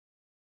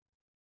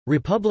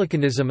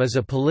Republicanism is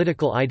a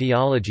political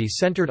ideology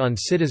centered on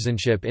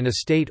citizenship in a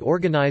state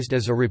organized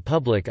as a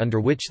republic under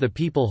which the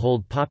people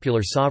hold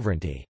popular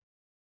sovereignty.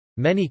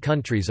 Many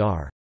countries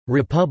are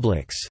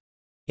 «republics»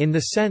 in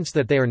the sense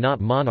that they are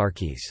not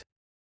monarchies.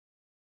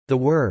 The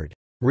word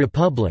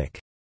 «republic»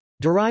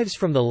 derives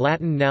from the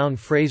Latin noun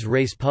phrase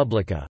res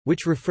publica,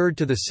 which referred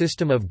to the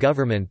system of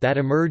government that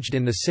emerged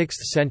in the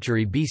 6th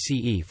century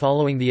BCE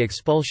following the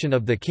expulsion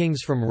of the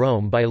kings from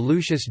Rome by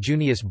Lucius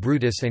Junius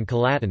Brutus and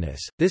Collatinus.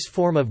 This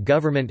form of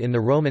government in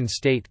the Roman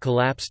state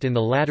collapsed in the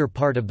latter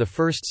part of the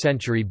 1st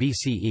century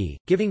BCE,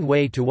 giving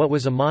way to what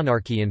was a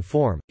monarchy in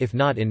form, if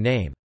not in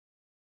name.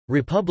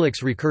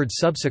 Republics recurred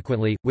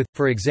subsequently, with,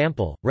 for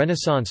example,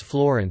 Renaissance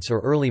Florence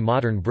or early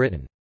modern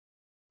Britain.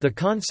 The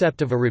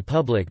concept of a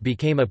republic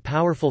became a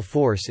powerful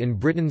force in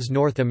Britain's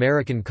North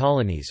American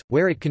colonies,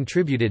 where it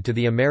contributed to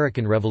the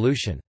American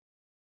Revolution.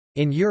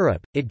 In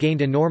Europe, it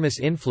gained enormous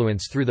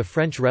influence through the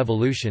French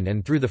Revolution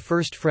and through the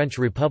First French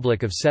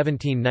Republic of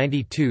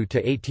 1792 to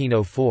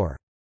 1804.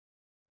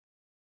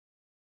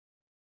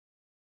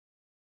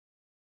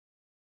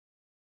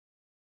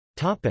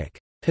 Topic: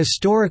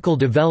 Historical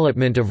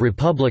development of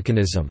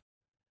republicanism.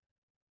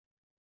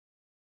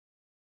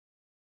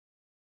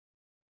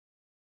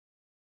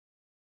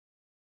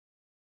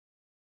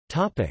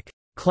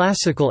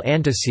 Classical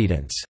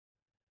antecedents.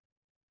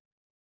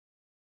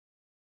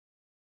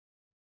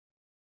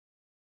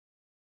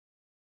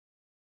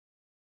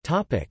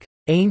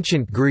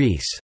 Ancient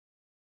Greece.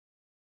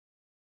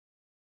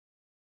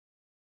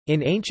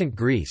 In ancient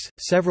Greece,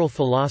 several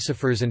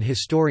philosophers and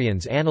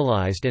historians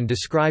analyzed and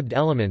described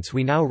elements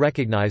we now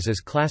recognize as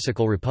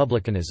classical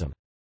republicanism.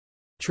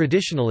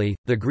 Traditionally,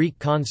 the Greek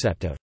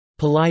concept of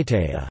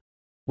politeia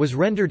was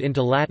rendered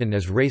into Latin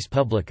as res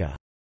publica.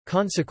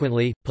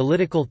 Consequently,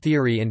 political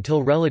theory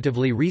until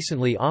relatively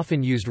recently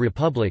often used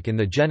republic in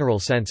the general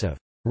sense of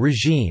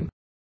regime.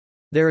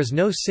 There is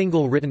no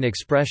single written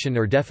expression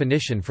or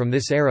definition from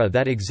this era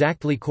that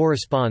exactly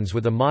corresponds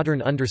with a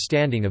modern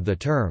understanding of the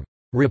term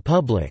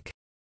republic,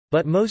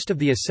 but most of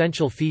the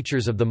essential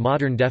features of the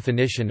modern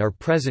definition are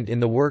present in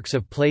the works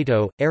of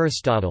Plato,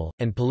 Aristotle,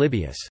 and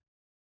Polybius.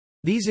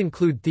 These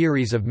include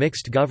theories of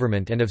mixed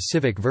government and of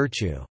civic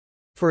virtue.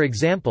 For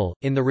example,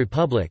 in the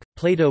Republic,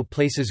 Plato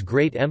places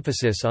great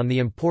emphasis on the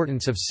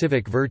importance of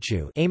civic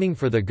virtue, aiming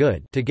for the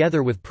good,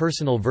 together with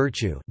personal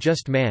virtue,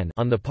 just man,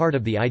 on the part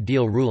of the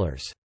ideal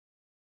rulers.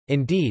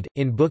 Indeed,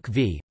 in Book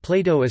V,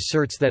 Plato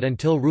asserts that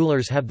until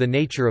rulers have the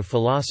nature of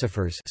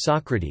philosophers,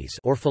 Socrates,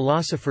 or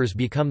philosophers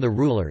become the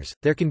rulers,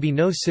 there can be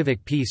no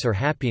civic peace or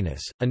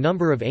happiness. A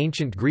number of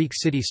ancient Greek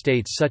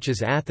city-states such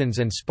as Athens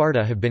and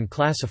Sparta have been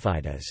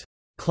classified as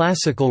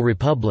classical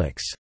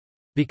republics,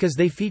 because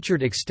they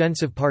featured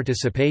extensive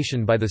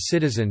participation by the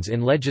citizens in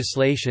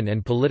legislation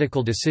and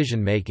political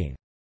decision-making.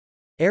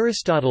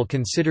 Aristotle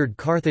considered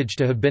Carthage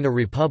to have been a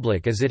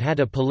republic as it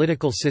had a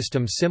political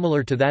system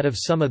similar to that of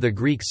some of the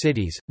Greek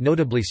cities,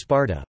 notably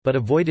Sparta, but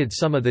avoided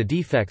some of the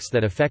defects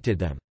that affected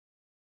them.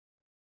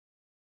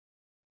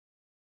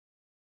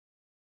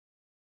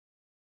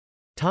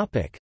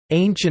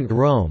 Ancient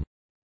Rome.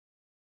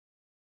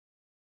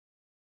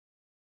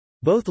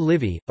 Both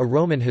Livy, a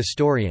Roman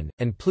historian,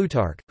 and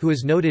Plutarch, who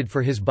is noted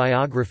for his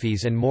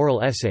biographies and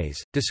moral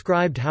essays,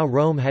 described how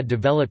Rome had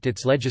developed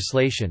its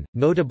legislation,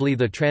 notably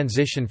the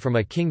transition from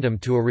a kingdom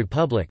to a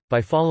republic,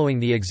 by following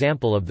the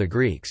example of the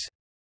Greeks.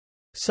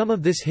 Some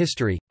of this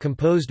history,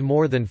 composed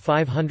more than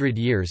 500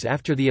 years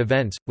after the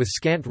events, with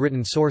scant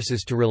written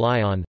sources to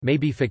rely on, may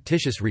be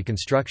fictitious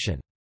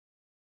reconstruction.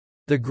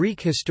 The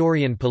Greek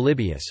historian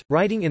Polybius,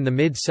 writing in the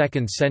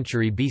mid-2nd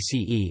century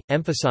BCE,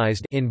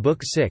 emphasized in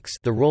Book 6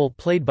 the role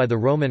played by the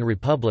Roman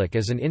Republic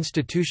as an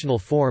institutional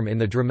form in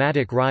the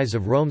dramatic rise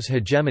of Rome's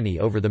hegemony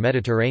over the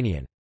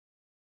Mediterranean.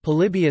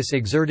 Polybius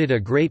exerted a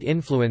great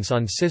influence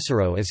on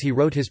Cicero as he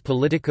wrote his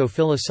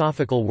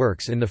politico-philosophical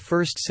works in the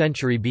 1st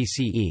century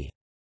BCE.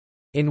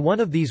 In one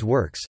of these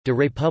works, De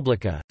Re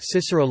Publica,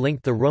 Cicero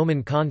linked the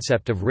Roman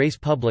concept of res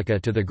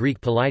publica to the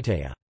Greek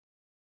politeia.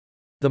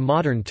 The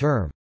modern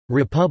term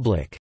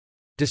republic,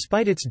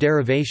 despite its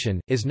derivation,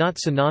 is not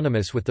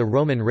synonymous with the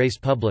Roman res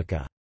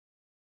publica.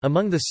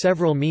 Among the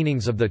several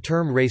meanings of the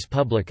term res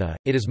publica,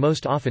 it is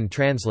most often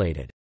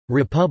translated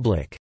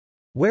republic,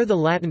 where the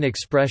Latin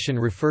expression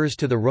refers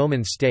to the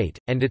Roman state,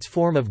 and its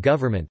form of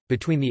government,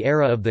 between the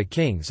era of the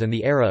kings and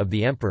the era of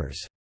the emperors.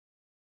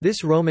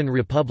 This Roman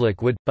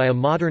republic would, by a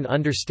modern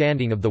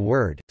understanding of the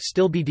word,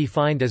 still be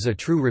defined as a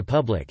true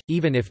republic,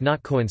 even if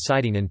not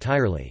coinciding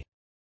entirely.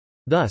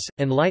 Thus,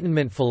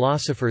 Enlightenment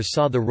philosophers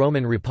saw the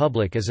Roman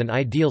Republic as an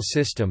ideal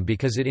system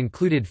because it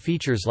included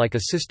features like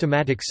a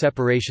systematic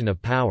separation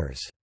of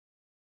powers.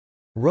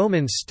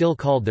 Romans still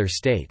called their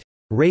state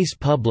res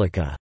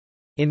publica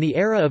in the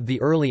era of the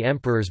early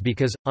emperors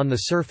because, on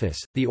the surface,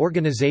 the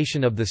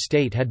organization of the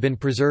state had been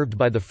preserved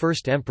by the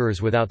first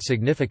emperors without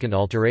significant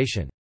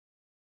alteration.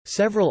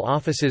 Several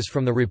offices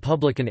from the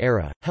Republican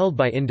era, held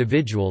by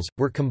individuals,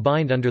 were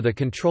combined under the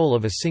control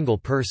of a single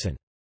person.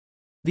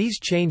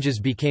 These changes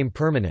became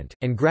permanent,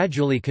 and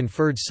gradually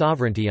conferred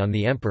sovereignty on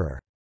the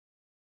emperor.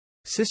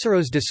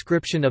 Cicero's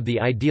description of the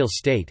ideal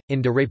state,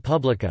 in De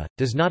Republica,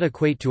 does not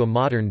equate to a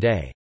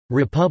modern-day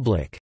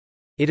republic.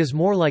 It is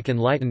more like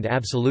enlightened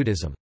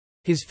absolutism.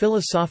 His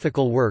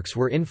philosophical works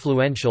were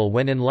influential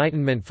when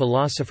Enlightenment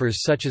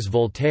philosophers such as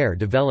Voltaire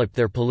developed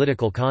their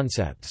political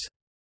concepts.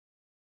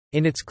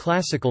 In its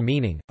classical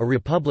meaning, a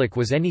republic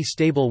was any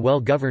stable,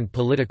 well-governed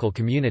political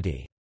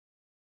community.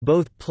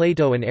 Both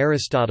Plato and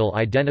Aristotle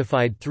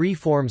identified three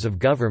forms of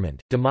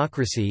government: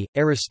 democracy,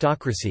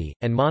 aristocracy,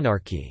 and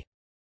monarchy.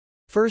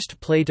 First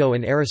Plato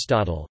and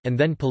Aristotle, and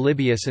then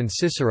Polybius and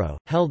Cicero,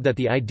 held that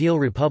the ideal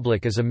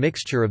republic is a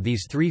mixture of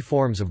these three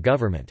forms of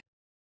government.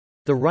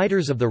 The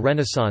writers of the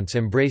Renaissance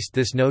embraced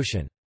this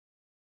notion.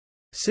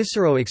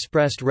 Cicero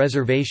expressed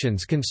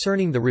reservations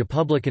concerning the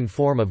republican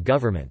form of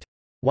government.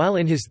 While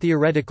in his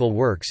theoretical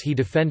works he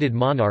defended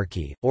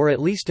monarchy, or at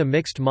least a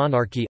mixed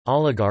monarchy,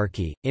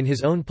 oligarchy, in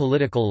his own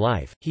political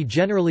life, he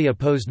generally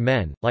opposed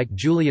men, like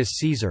Julius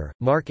Caesar,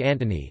 Mark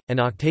Antony, and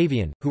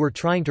Octavian, who were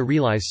trying to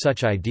realize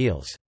such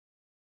ideals.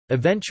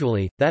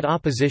 Eventually, that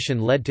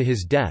opposition led to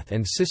his death,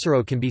 and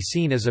Cicero can be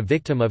seen as a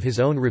victim of his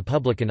own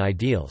republican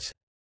ideals.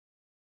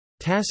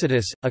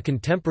 Tacitus, a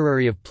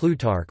contemporary of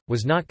Plutarch,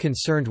 was not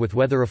concerned with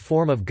whether a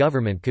form of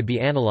government could be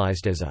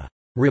analyzed as a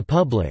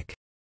republic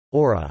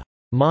or a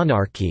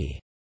monarchy.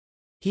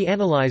 He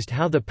analyzed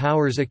how the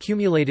powers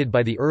accumulated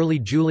by the early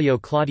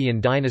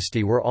Julio-Claudian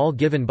dynasty were all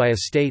given by a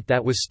state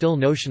that was still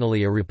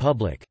notionally a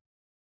republic.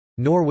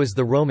 Nor was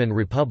the Roman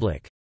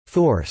Republic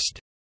forced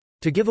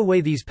to give away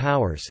these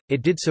powers,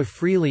 it did so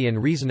freely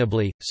and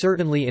reasonably,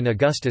 certainly in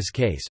Augustus'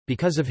 case,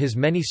 because of his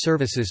many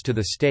services to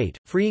the state,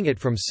 freeing it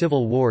from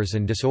civil wars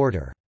and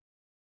disorder.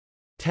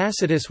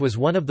 Tacitus was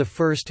one of the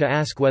first to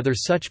ask whether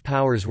such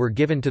powers were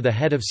given to the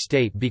head of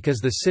state because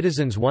the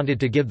citizens wanted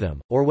to give them,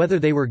 or whether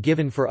they were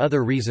given for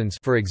other reasons,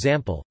 for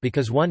example,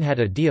 because one had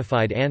a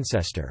deified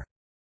ancestor.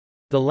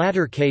 The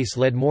latter case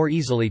led more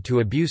easily to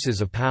abuses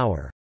of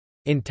power.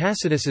 In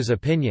Tacitus's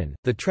opinion,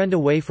 the trend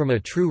away from a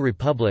true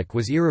republic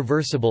was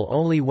irreversible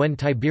only when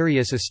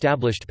Tiberius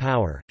established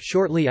power,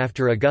 shortly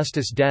after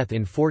Augustus' death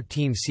in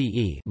 14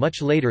 CE,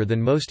 much later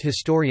than most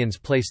historians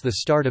place the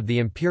start of the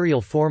imperial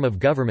form of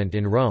government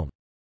in Rome.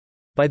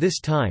 By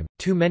this time,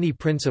 too many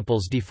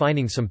principles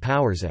defining some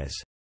powers as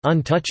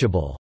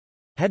untouchable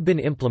had been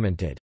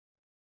implemented.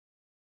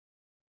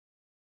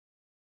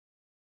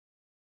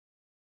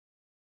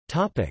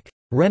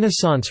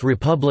 Renaissance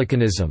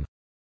republicanism.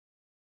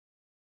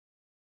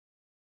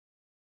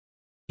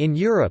 In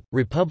Europe,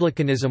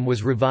 republicanism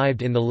was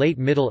revived in the late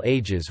Middle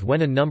Ages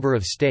when a number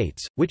of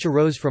states, which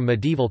arose from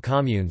medieval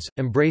communes,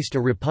 embraced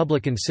a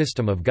republican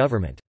system of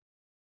government.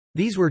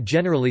 These were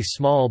generally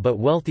small but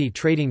wealthy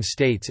trading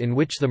states in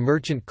which the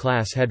merchant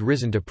class had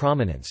risen to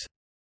prominence.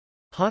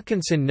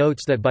 Hawkinson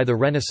notes that by the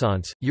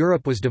Renaissance,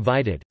 Europe was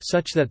divided,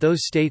 such that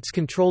those states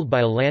controlled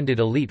by a landed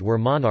elite were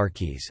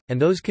monarchies,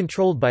 and those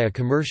controlled by a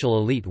commercial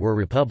elite were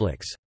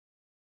republics.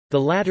 The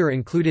latter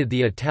included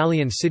the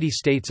Italian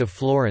city-states of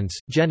Florence,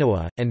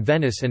 Genoa, and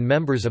Venice and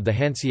members of the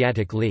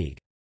Hanseatic League.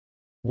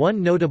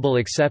 One notable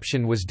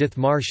exception was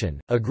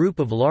Dithmarschen, a group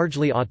of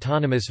largely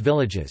autonomous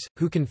villages,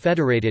 who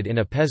confederated in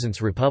a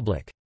peasants'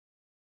 republic.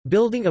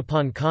 Building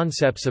upon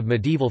concepts of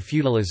medieval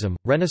feudalism,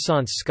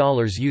 Renaissance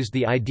scholars used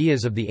the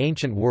ideas of the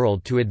ancient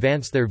world to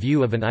advance their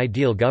view of an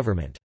ideal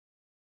government.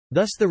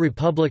 Thus the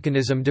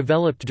republicanism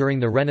developed during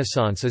the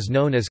Renaissance is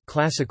known as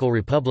classical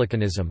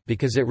republicanism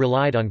because it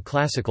relied on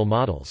classical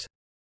models.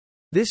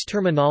 This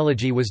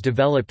terminology was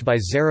developed by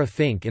Zara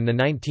Fink in the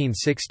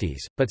 1960s,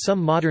 but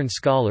some modern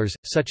scholars,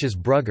 such as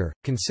Brugger,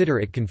 consider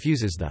it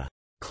confuses the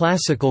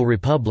classical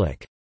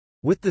republic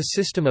with the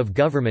system of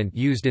government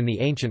used in the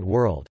ancient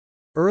world.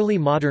 Early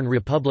modern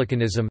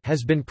republicanism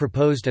has been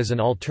proposed as an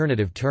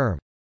alternative term.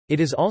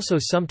 It is also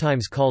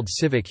sometimes called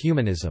civic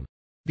humanism.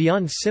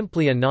 Beyond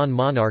simply a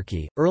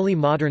non-monarchy, early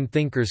modern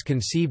thinkers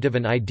conceived of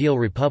an ideal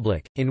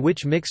republic, in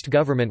which mixed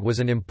government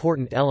was an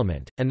important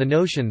element, and the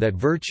notion that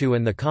virtue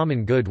and the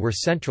common good were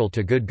central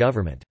to good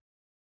government.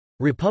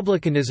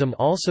 Republicanism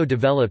also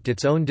developed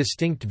its own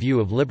distinct view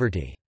of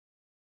liberty.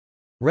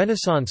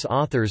 Renaissance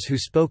authors who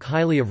spoke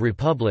highly of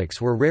republics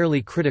were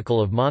rarely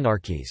critical of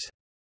monarchies.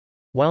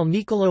 While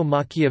Niccolò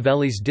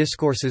Machiavelli's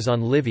Discourses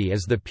on Livy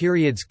is the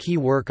period's key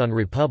work on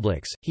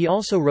republics, he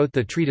also wrote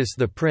the treatise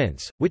The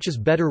Prince, which is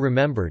better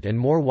remembered and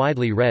more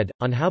widely read,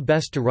 on how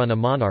best to run a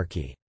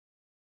monarchy.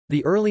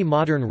 The early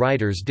modern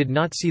writers did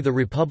not see the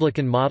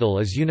republican model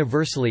as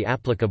universally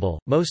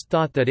applicable, most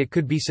thought that it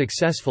could be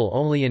successful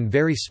only in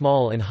very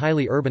small and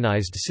highly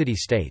urbanized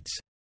city-states.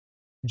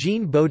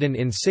 Jean Bodin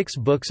in 6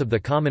 Books of the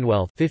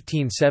Commonwealth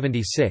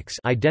 1576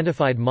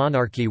 identified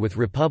monarchy with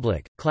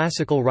republic.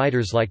 Classical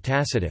writers like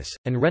Tacitus,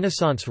 and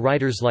Renaissance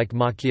writers like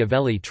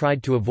Machiavelli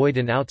tried to avoid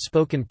an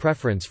outspoken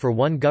preference for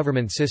one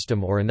government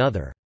system or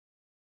another.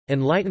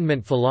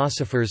 Enlightenment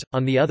philosophers,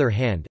 on the other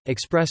hand,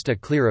 expressed a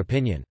clear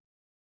opinion.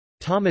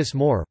 Thomas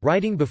More,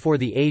 writing before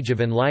the Age of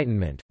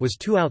Enlightenment, was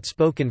too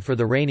outspoken for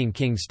the reigning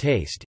king's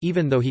taste,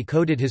 even though he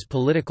coded his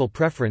political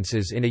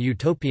preferences in a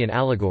utopian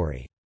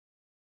allegory.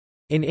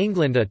 In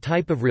England, a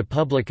type of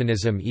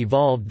republicanism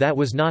evolved that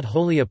was not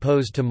wholly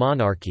opposed to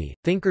monarchy.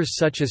 Thinkers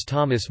such as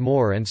Thomas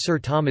More and Sir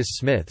Thomas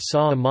Smith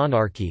saw a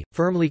monarchy,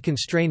 firmly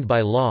constrained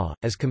by law,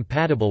 as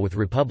compatible with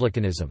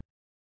republicanism.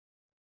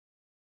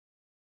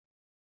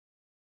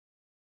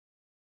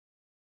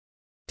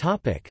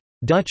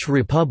 Dutch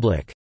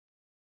Republic.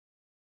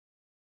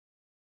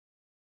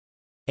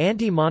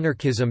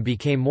 Anti-monarchism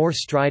became more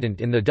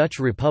strident in the Dutch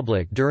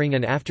Republic during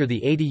and after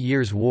the 80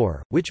 Years'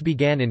 War, which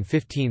began in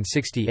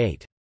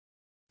 1568.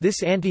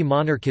 This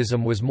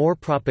anti-monarchism was more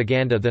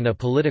propaganda than a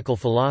political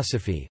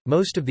philosophy.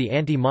 Most of the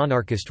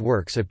anti-monarchist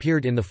works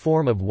appeared in the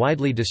form of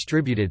widely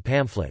distributed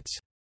pamphlets.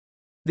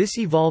 This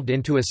evolved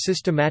into a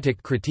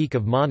systematic critique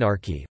of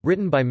monarchy,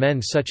 written by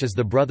men such as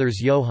the brothers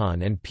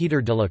Johann and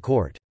Peter de la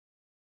Court.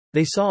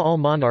 They saw all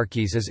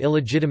monarchies as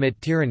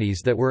illegitimate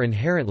tyrannies that were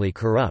inherently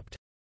corrupt.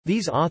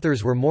 These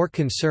authors were more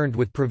concerned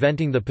with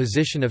preventing the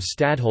position of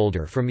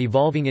stadtholder from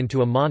evolving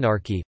into a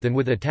monarchy, than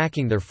with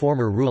attacking their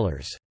former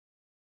rulers.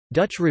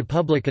 Dutch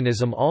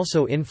republicanism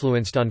also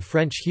influenced on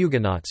French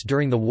Huguenots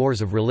during the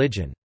Wars of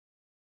Religion.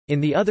 In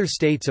the other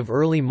states of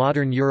early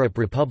modern Europe,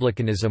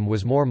 republicanism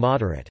was more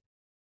moderate.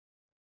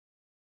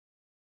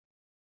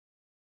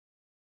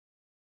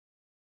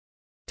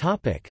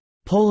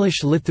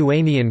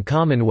 Polish-Lithuanian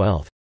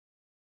Commonwealth.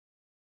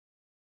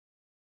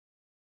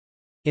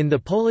 In the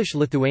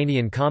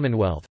Polish-Lithuanian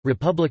Commonwealth,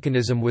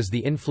 republicanism was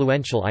the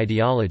influential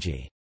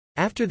ideology.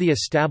 After the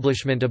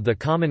establishment of the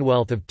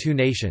Commonwealth of Two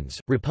Nations,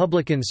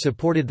 Republicans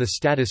supported the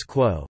status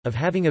quo, of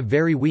having a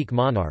very weak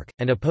monarch,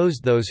 and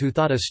opposed those who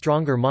thought a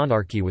stronger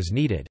monarchy was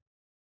needed.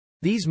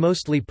 These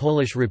mostly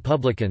Polish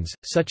Republicans,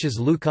 such as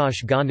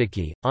Łukasz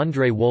Gonicki,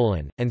 Andrzej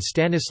Wolin, and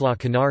Stanisław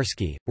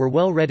Konarski, were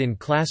well read in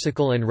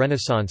classical and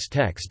Renaissance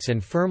texts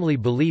and firmly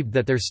believed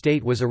that their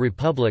state was a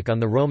republic on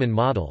the Roman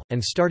model,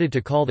 and started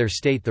to call their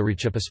state the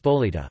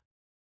Rzeczpospolita.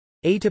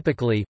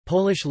 Atypically,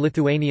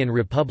 Polish-Lithuanian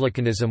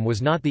republicanism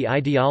was not the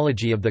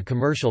ideology of the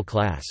commercial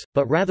class,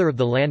 but rather of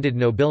the landed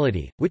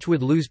nobility, which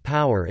would lose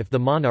power if the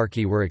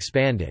monarchy were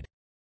expanded.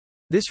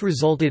 This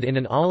resulted in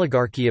an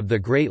oligarchy of the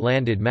great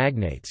landed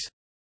magnates.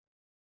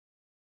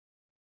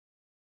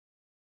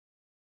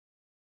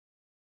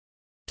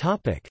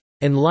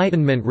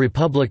 Enlightenment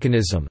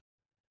republicanism.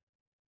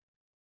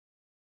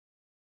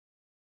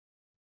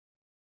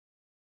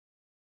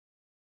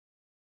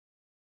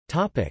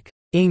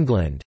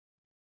 England.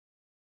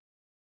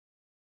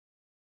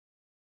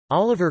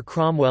 Oliver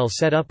Cromwell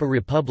set up a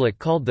republic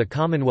called the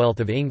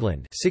Commonwealth of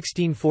England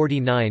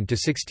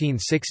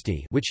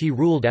 1649–1660, which he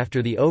ruled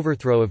after the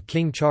overthrow of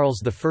King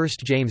Charles I.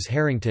 James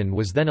Harrington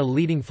was then a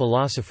leading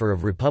philosopher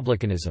of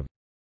republicanism.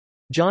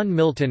 John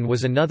Milton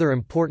was another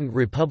important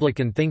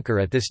Republican thinker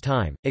at this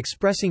time,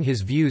 expressing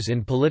his views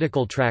in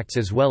political tracts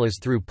as well as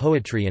through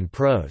poetry and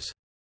prose.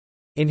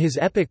 In his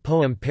epic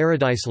poem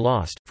Paradise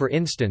Lost, for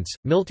instance,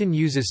 Milton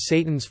uses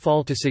Satan's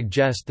fall to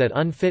suggest that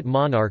unfit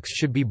monarchs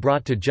should be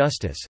brought to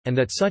justice, and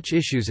that such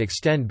issues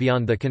extend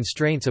beyond the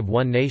constraints of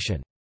one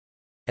nation.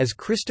 As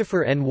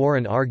Christopher N.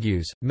 Warren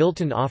argues,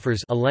 Milton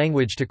offers a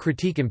language to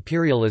critique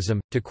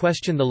imperialism, to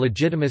question the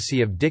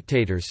legitimacy of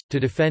dictators, to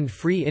defend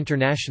free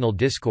international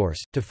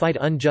discourse, to fight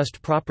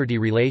unjust property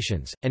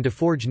relations, and to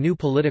forge new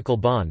political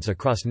bonds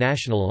across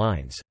national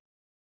lines.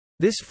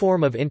 This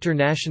form of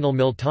international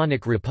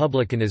Miltonic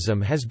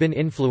republicanism has been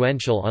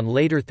influential on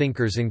later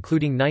thinkers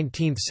including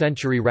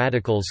 19th-century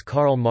radicals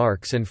Karl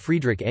Marx and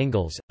Friedrich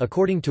Engels.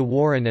 According to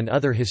Warren and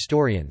other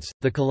historians,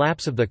 the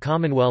collapse of the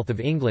Commonwealth of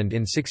England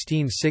in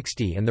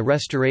 1660 and the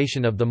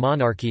restoration of the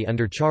monarchy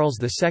under Charles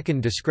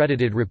II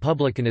discredited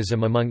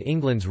republicanism among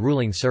England's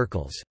ruling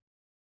circles.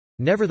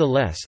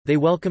 Nevertheless, they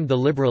welcomed the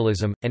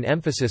liberalism, and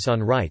emphasis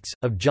on rights,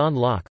 of John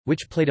Locke,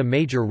 which played a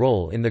major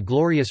role in the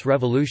Glorious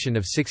Revolution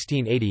of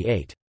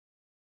 1688.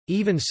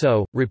 Even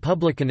so,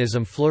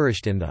 republicanism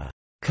flourished in the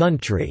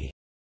country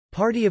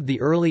party of the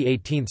early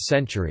 18th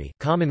century,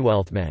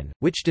 Commonwealthmen,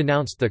 which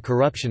denounced the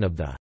corruption of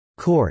the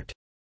court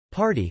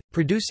party,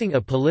 producing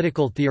a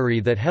political theory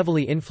that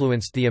heavily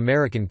influenced the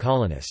American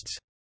colonists.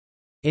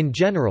 In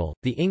general,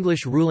 the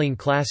English ruling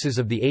classes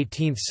of the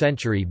 18th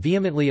century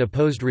vehemently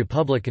opposed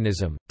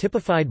republicanism,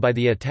 typified by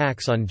the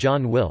attacks on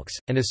John Wilkes,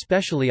 and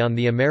especially on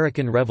the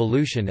American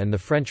Revolution and the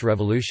French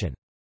Revolution.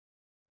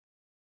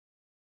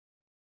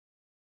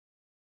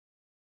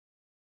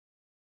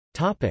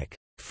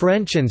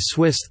 French and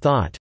Swiss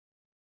thought.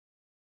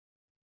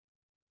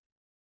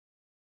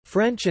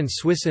 French and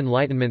Swiss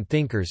Enlightenment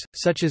thinkers,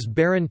 such as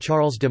Baron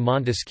Charles de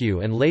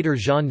Montesquieu and later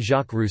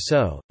Jean-Jacques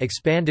Rousseau,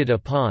 expanded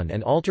upon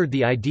and altered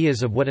the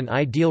ideas of what an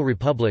ideal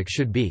republic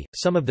should be.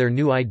 Some of their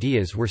new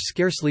ideas were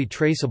scarcely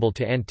traceable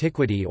to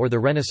antiquity or the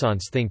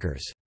Renaissance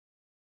thinkers.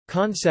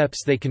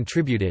 Concepts they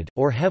contributed,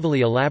 or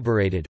heavily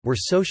elaborated, were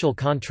social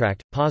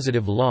contract,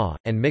 positive law,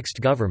 and mixed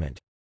government.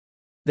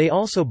 They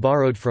also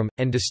borrowed from,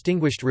 and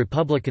distinguished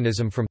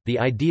republicanism from, the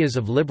ideas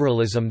of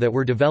liberalism that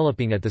were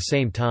developing at the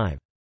same time.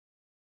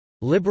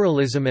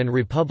 Liberalism and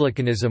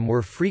republicanism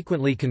were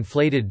frequently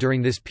conflated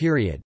during this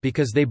period,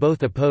 because they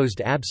both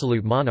opposed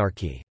absolute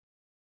monarchy.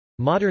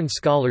 Modern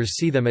scholars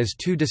see them as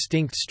two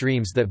distinct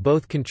streams that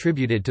both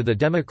contributed to the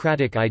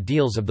democratic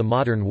ideals of the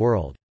modern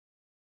world.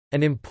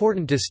 An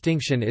important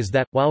distinction is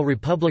that, while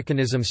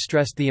republicanism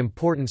stressed the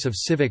importance of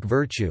civic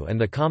virtue and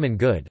the common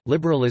good,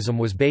 liberalism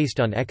was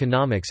based on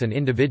economics and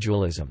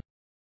individualism.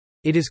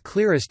 It is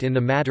clearest in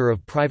the matter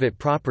of private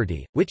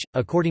property, which,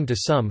 according to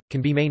some,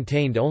 can be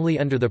maintained only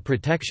under the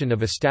protection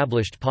of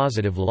established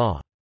positive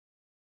law.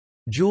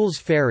 Jules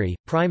Ferry,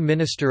 Prime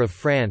Minister of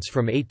France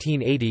from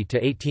 1880 to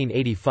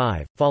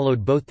 1885,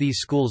 followed both these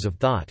schools of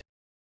thought.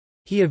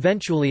 He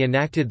eventually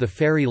enacted the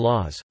Ferry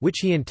Laws, which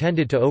he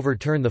intended to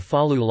overturn the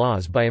Falloux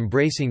Laws by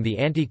embracing the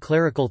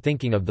anti-clerical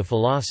thinking of the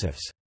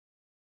philosophers.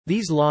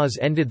 These laws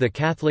ended the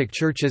Catholic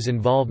Church's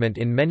involvement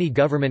in many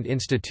government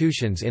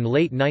institutions in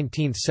late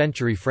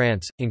 19th-century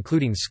France,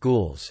 including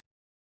schools.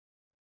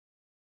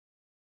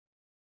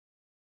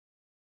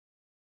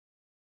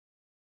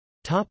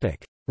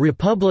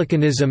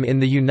 Republicanism in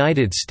the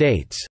United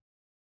States.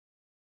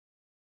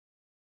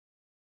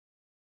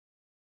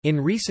 In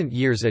recent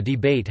years a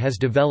debate has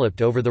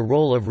developed over the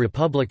role of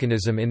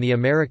republicanism in the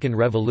American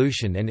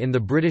Revolution and in the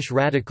British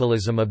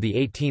radicalism of the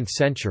 18th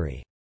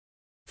century.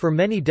 For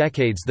many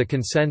decades the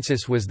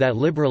consensus was that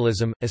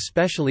liberalism,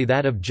 especially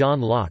that of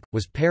John Locke,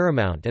 was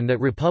paramount and that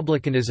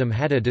republicanism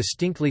had a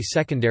distinctly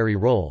secondary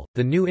role.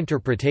 The new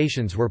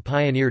interpretations were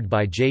pioneered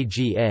by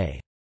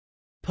J.G.A.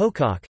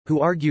 Pocock, who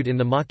argued in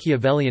The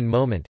Machiavellian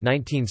Moment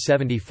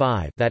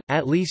 1975 that,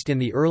 at least in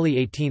the early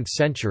 18th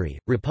century,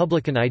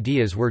 republican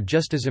ideas were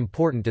just as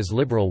important as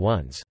liberal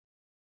ones.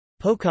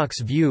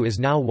 Pocock's view is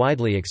now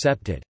widely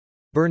accepted.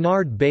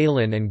 Bernard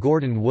Bailyn and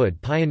Gordon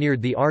Wood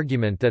pioneered the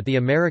argument that the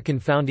American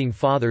Founding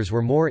Fathers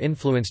were more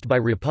influenced by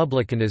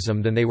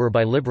republicanism than they were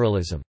by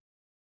liberalism.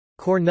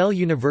 Cornell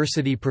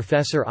University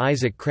professor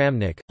Isaac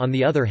Kramnik, on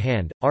the other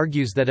hand,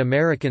 argues that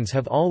Americans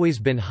have always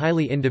been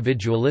highly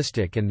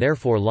individualistic and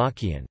therefore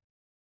Lockean.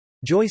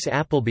 Joyce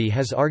Appleby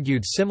has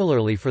argued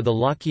similarly for the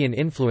Lockean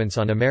influence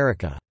on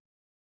America.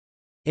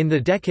 In the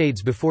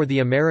decades before the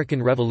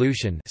American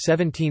Revolution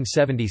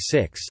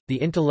 1776, the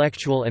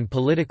intellectual and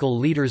political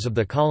leaders of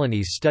the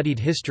colonies studied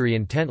history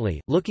intently,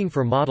 looking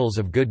for models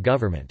of good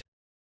government.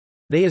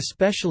 They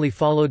especially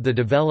followed the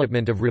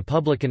development of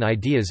republican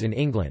ideas in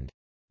England.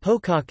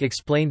 Pocock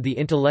explained the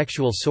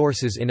intellectual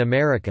sources in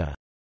America.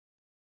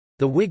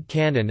 The Whig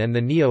canon and the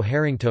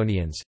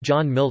Neo-Harringtonians,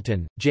 John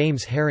Milton,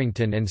 James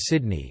Harrington and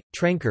Sidney,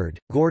 Trenchard,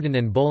 Gordon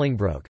and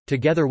Bolingbroke,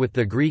 together with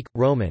the Greek,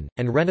 Roman,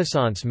 and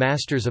Renaissance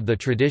masters of the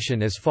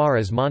tradition as far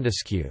as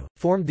Montesquieu,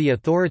 formed the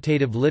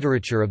authoritative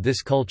literature of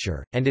this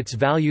culture, and its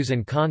values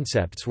and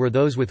concepts were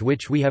those with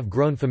which we have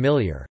grown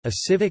familiar, a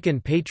civic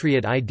and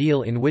patriot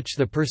ideal in which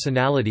the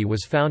personality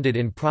was founded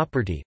in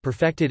property,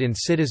 perfected in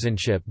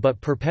citizenship but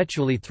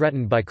perpetually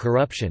threatened by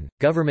corruption,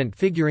 government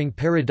figuring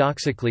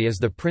paradoxically as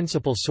the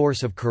principal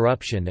source of corruption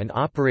and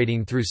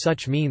operating through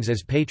such means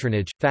as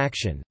patronage,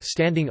 faction,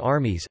 standing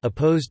armies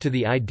opposed to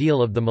the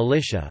ideal of the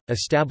militia,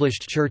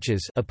 established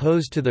churches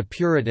opposed to the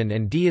Puritan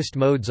and deist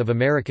modes of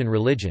American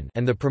religion,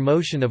 and the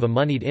promotion of a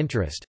moneyed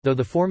interest, though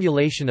the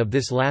formulation of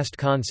this last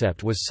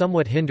concept was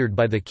somewhat hindered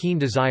by the keen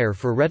desire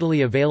for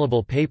readily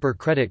available paper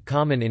credit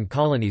common in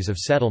colonies of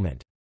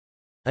settlement.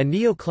 A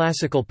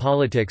neoclassical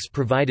politics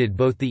provided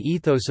both the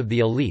ethos of the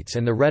elites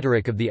and the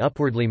rhetoric of the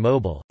upwardly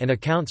mobile, and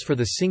accounts for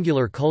the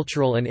singular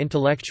cultural and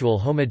intellectual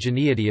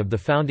homogeneity of the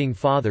Founding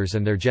Fathers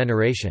and their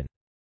generation.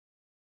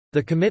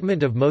 The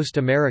commitment of most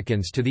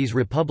Americans to these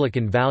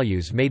republican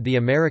values made the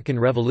American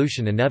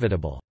Revolution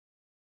inevitable.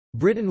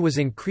 Britain was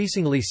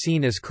increasingly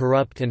seen as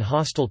corrupt and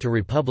hostile to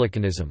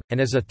republicanism, and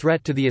as a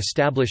threat to the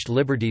established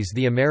liberties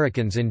the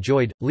Americans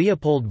enjoyed.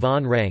 Leopold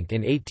von Ranke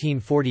in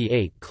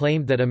 1848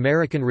 claimed that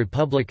American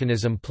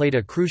republicanism played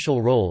a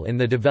crucial role in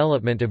the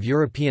development of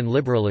European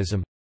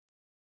liberalism.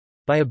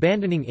 By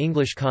abandoning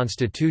English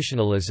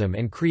constitutionalism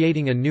and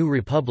creating a new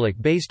republic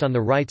based on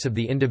the rights of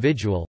the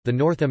individual, the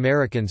North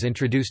Americans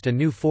introduced a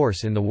new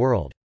force in the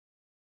world.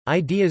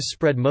 Ideas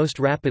spread most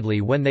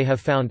rapidly when they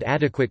have found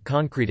adequate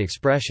concrete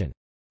expression.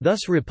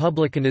 Thus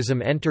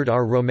republicanism entered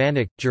our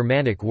Romanic,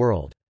 Germanic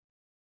world.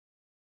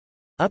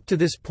 Up to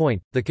this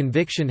point, the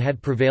conviction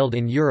had prevailed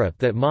in Europe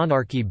that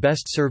monarchy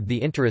best served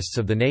the interests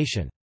of the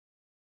nation.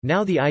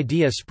 Now the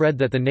idea spread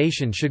that the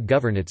nation should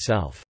govern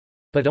itself.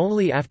 But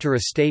only after a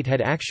state had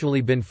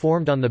actually been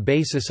formed on the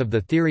basis of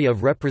the theory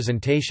of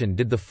representation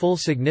did the full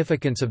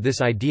significance of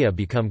this idea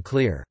become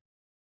clear.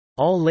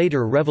 All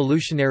later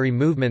revolutionary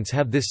movements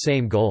have this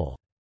same goal.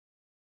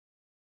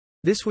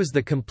 This was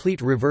the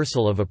complete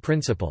reversal of a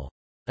principle.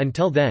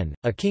 Until then,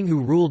 a king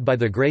who ruled by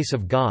the grace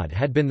of God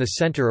had been the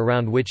center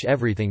around which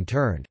everything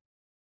turned.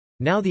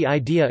 Now the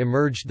idea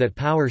emerged that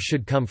power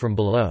should come from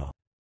below.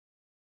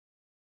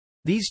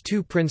 These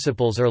two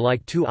principles are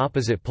like two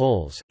opposite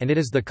poles, and it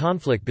is the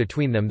conflict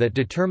between them that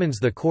determines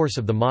the course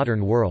of the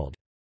modern world.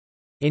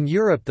 In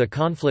Europe the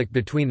conflict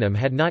between them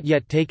had not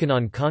yet taken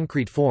on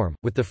concrete form,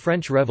 with the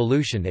French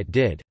Revolution it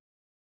did.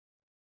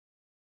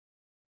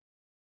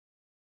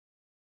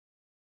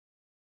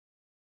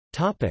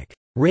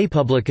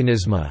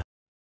 Republicanism.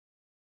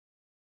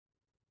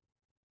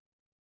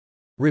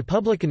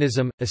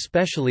 Republicanism,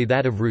 especially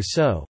that of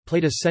Rousseau,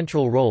 played a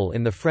central role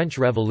in the French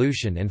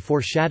Revolution and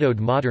foreshadowed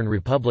modern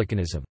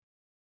republicanism.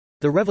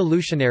 The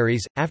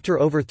revolutionaries, after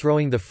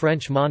overthrowing the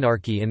French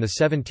monarchy in the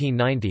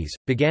 1790s,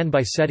 began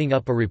by setting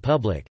up a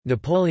republic.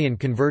 Napoleon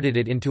converted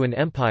it into an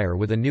empire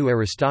with a new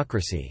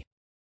aristocracy.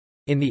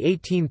 In the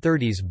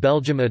 1830s,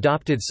 Belgium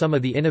adopted some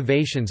of the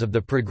innovations of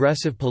the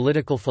progressive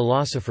political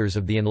philosophers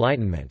of the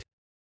Enlightenment.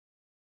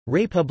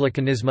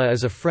 Républicanisme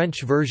is a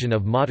French version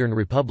of modern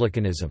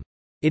republicanism.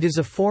 It is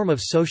a form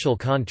of social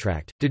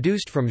contract,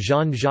 deduced from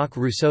Jean-Jacques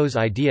Rousseau's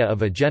idea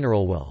of a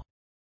general will.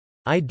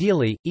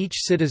 Ideally, each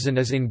citizen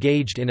is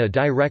engaged in a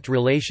direct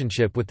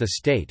relationship with the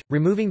state,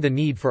 removing the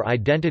need for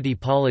identity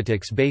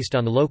politics based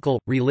on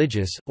local,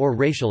 religious, or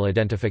racial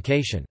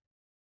identification.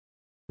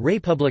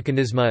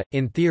 Républicanisme,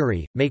 in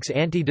theory, makes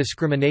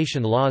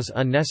anti-discrimination laws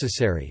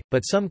unnecessary,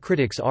 but some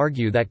critics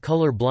argue that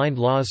color-blind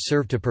laws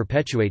serve to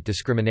perpetuate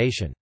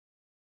discrimination.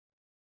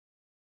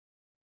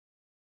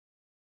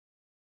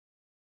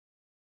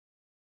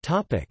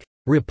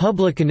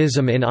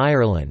 Republicanism in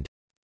Ireland.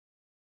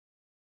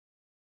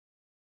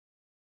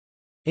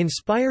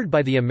 Inspired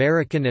by the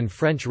American and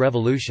French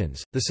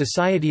revolutions, the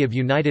Society of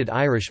United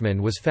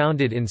Irishmen was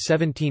founded in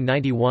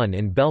 1791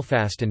 in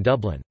Belfast and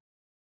Dublin.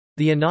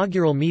 The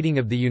inaugural meeting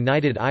of the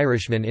United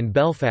Irishmen in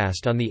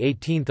Belfast on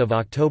 18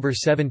 October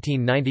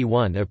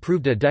 1791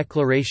 approved a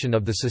declaration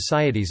of the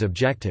Society's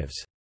objectives.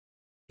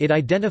 It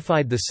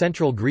identified the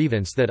central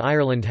grievance that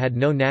Ireland had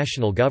no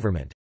national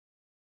government.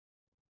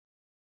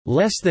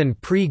 Less than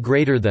pre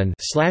greater than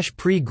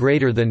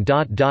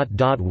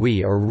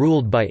we are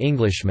ruled by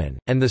Englishmen,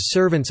 and the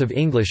servants of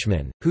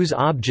Englishmen, whose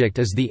object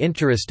is the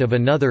interest of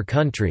another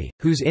country,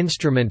 whose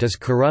instrument is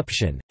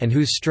corruption, and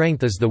whose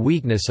strength is the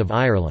weakness of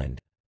Ireland.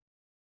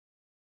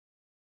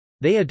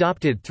 They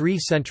adopted three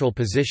central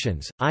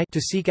positions: to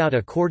seek out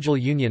a cordial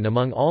union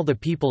among all the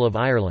people of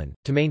Ireland,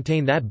 to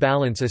maintain that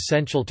balance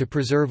essential to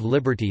preserve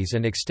liberties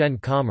and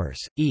extend commerce,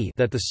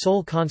 that the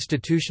sole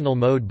constitutional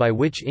mode by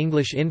which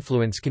English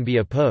influence can be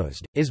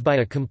opposed, is by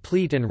a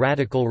complete and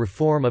radical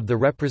reform of the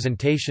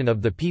representation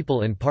of the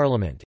people in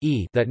Parliament,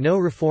 that no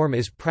reform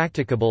is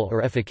practicable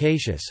or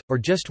efficacious, or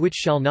just which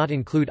shall not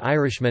include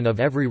Irishmen of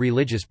every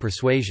religious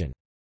persuasion.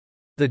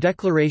 The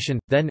declaration,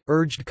 then,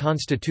 urged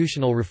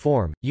constitutional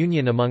reform,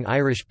 union among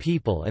Irish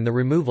people and the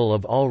removal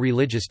of all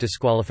religious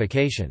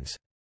disqualifications.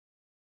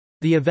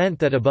 The event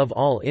that above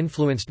all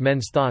influenced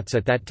men's thoughts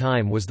at that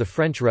time was the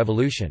French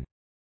Revolution.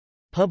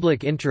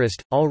 Public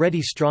interest,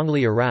 already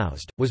strongly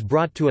aroused, was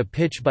brought to a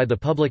pitch by the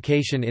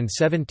publication in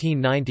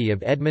 1790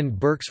 of Edmund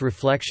Burke's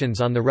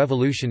Reflections on the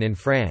Revolution in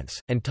France,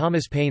 and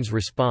Thomas Paine's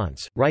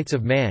response, Rights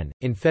of Man,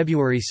 in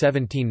February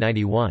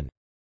 1791.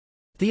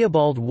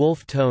 Theobald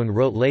Wolfe Tone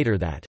wrote later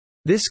that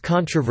this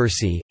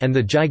controversy, and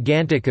the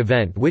gigantic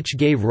event which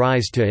gave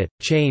rise to it,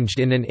 changed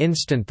in an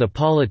instant the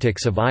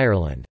politics of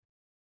Ireland.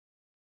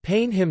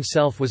 Paine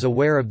himself was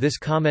aware of this,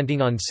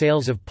 commenting on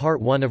sales of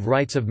Part 1 of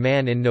Rights of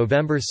Man in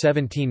November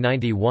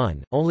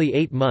 1791. Only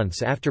 8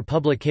 months after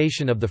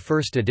publication of the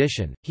first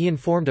edition, he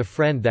informed a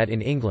friend that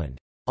in England,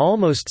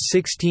 almost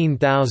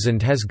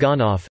 16,000 has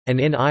gone off, and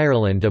in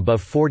Ireland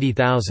above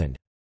 40,000.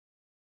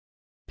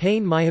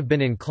 Paine might have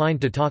been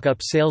inclined to talk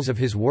up sales of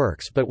his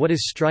works, but what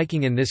is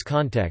striking in this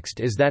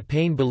context is that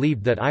Paine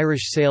believed that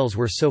Irish sales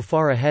were so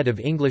far ahead of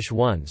English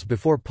ones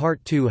before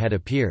Part 2 had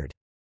appeared.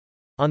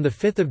 On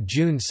 5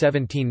 June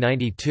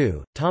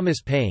 1792,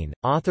 Thomas Paine,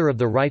 author of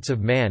The Rights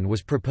of Man,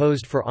 was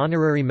proposed for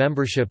honorary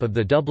membership of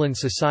the Dublin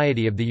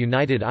Society of the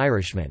United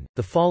Irishmen.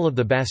 The fall of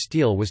the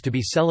Bastille was to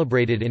be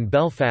celebrated in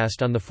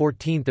Belfast on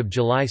 14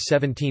 July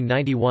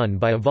 1791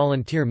 by a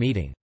volunteer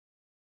meeting.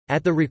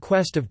 At the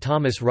request of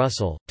Thomas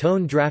Russell,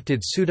 Tone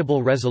drafted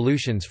suitable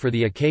resolutions for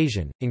the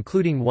occasion,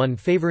 including one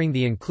favouring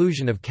the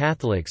inclusion of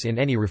Catholics in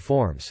any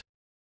reforms.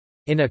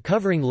 In a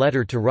covering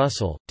letter to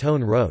Russell,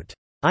 Tone wrote,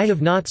 "I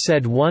have not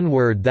said one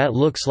word that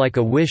looks like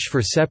a wish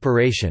for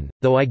separation,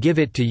 though I give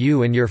it to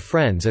you and your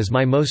friends as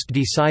my most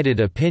decided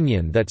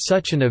opinion that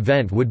such an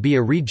event would be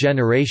a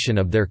regeneration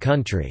of their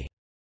country."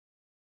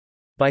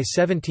 By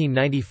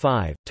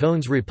 1795,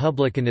 Tone's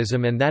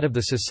republicanism and that of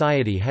the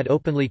Society had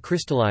openly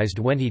crystallized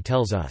when he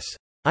tells us,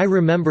 "I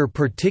remember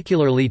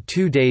particularly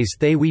 2 days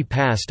they we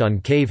passed on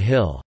Cave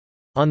Hill.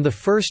 On the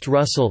first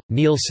Russell,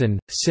 Neilson,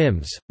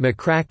 Sims,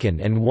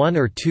 McCracken and 1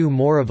 or 2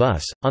 more of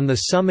us, on the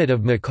summit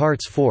of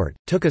McCart's Fort,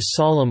 took a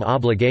solemn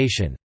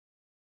obligation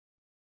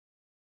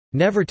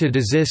never to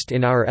desist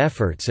in our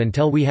efforts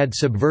until we had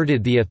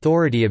subverted the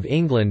authority of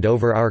England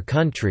over our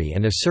country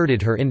and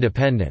asserted her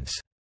independence."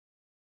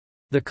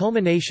 The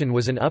culmination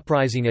was an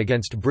uprising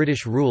against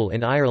British rule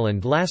in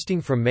Ireland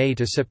lasting from May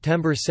to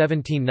September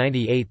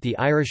 1798, the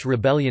Irish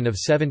Rebellion of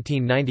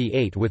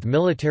 1798, with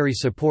military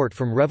support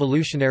from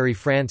revolutionary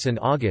France in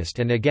August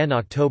and again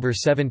October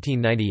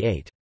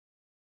 1798.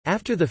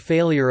 After the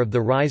failure of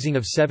the Rising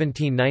of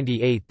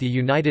 1798, the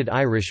United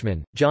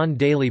Irishmen, John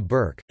Daly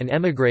Burke, an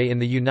émigré in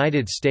the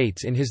United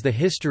States, in his The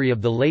History of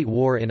the Late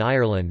War in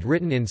Ireland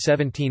written in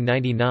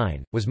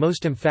 1799, was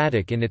most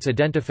emphatic in its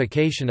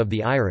identification of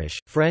the Irish,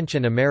 French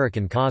and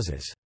American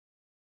causes.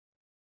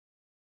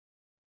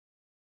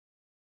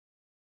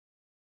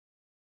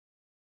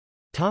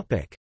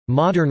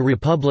 Modern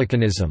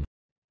republicanism.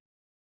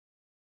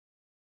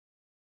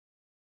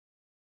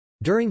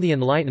 During the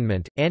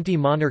Enlightenment,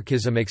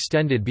 anti-monarchism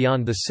extended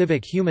beyond the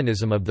civic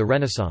humanism of the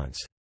Renaissance.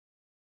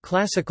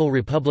 Classical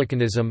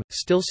republicanism,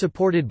 still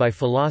supported by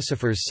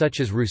philosophers such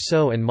as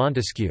Rousseau and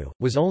Montesquieu,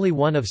 was only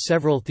one of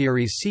several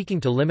theories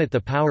seeking to limit the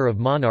power of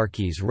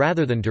monarchies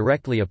rather than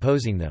directly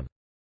opposing them.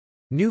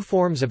 New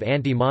forms of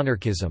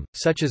anti-monarchism,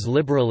 such as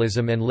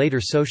liberalism and later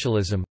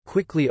socialism,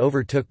 quickly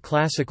overtook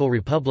classical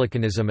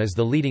republicanism as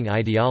the leading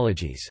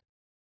ideologies.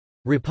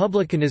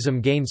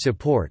 Republicanism gained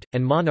support,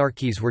 and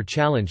monarchies were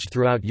challenged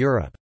throughout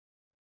Europe.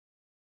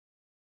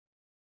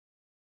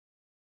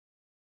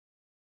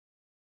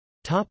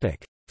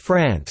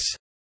 France.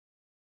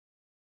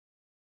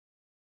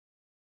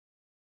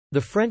 The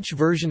French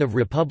version of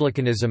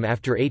republicanism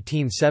after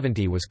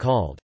 1870 was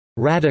called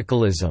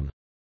radicalism.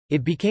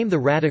 It became the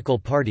Radical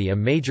Party, a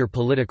major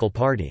political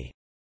party.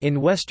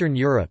 In Western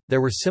Europe, there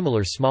were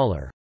similar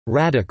smaller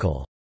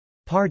radical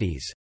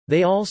parties.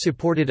 They all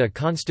supported a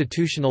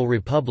constitutional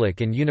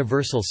republic and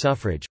universal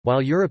suffrage,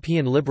 while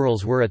European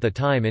liberals were at the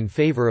time in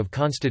favor of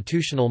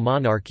constitutional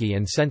monarchy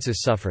and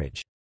census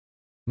suffrage.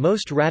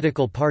 Most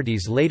radical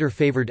parties later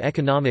favored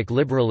economic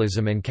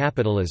liberalism and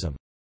capitalism.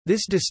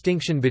 This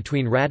distinction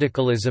between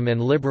radicalism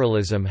and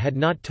liberalism had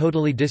not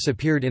totally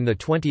disappeared in the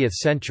 20th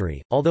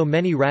century, although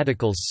many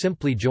radicals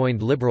simply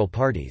joined liberal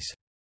parties.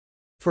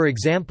 For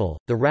example,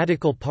 the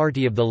Radical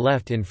Party of the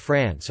Left in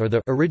France or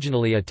the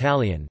originally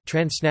Italian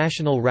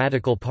Transnational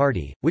Radical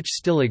Party, which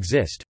still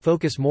exist,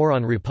 focus more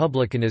on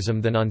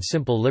republicanism than on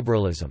simple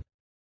liberalism.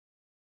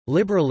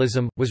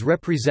 Liberalism was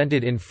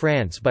represented in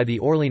France by the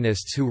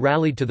Orléanists who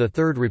rallied to the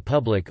Third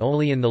Republic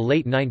only in the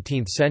late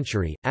 19th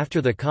century,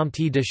 after the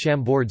Comte de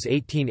Chambord's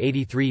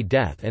 1883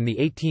 death and the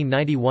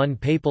 1891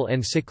 papal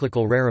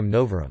encyclical Rerum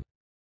Novarum.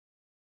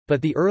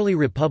 But the early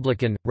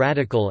Republican,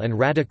 Radical and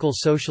Radical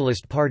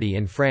Socialist Party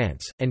in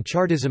France, and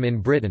Chartism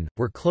in Britain,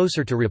 were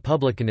closer to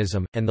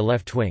republicanism, and the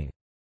left wing.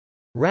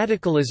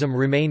 Radicalism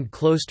remained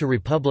close to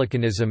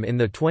republicanism in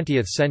the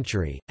 20th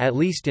century, at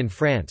least in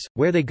France,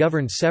 where they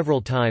governed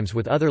several times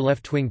with other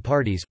left-wing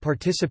parties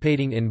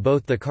participating in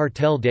both the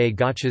Cartel des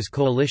Gauches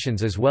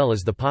coalitions as well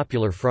as the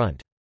Popular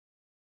Front.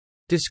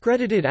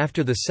 Discredited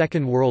after the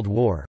Second World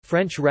War,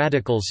 French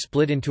radicals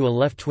split into a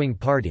left-wing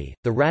party,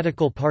 the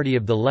Radical Party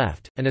of the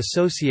Left, an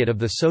associate of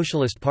the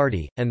Socialist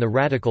Party, and the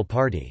Radical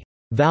Party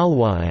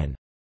Valois,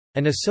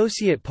 an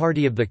associate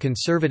party of the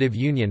Conservative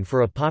Union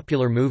for a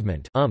Popular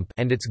Movement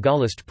and its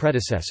Gaullist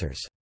predecessors.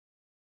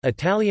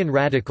 Italian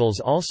radicals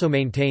also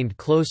maintained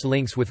close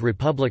links with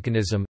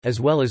republicanism, as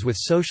well as with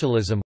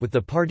socialism, with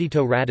the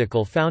Partito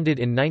Radical founded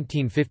in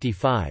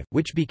 1955,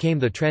 which became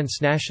the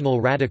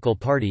Transnational Radical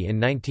Party in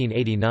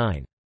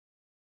 1989.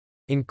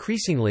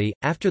 Increasingly,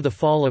 after the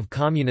fall of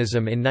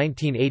communism in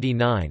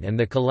 1989 and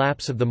the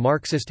collapse of the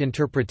Marxist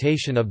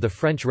interpretation of the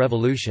French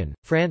Revolution,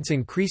 France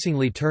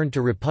increasingly turned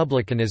to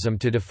republicanism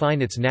to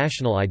define its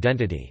national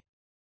identity.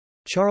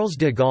 Charles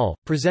de Gaulle,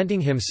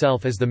 presenting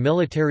himself as the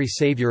military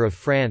savior of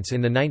France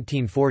in the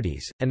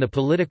 1940s, and the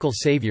political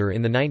savior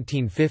in the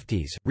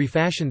 1950s,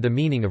 refashioned the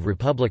meaning of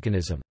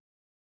republicanism.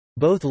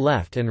 Both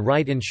left and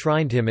right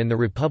enshrined him in the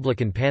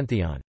republican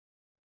pantheon.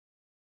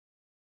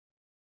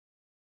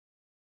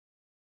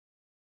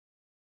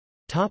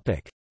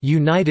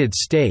 United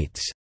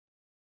States.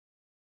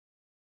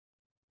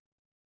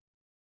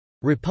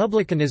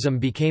 Republicanism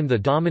became the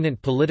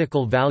dominant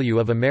political value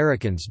of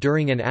Americans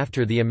during and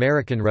after the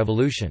American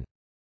Revolution.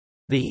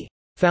 The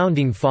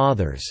Founding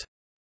Fathers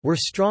were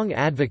strong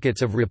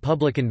advocates of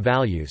Republican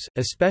values,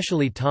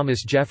 especially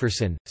Thomas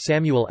Jefferson,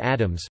 Samuel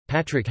Adams,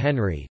 Patrick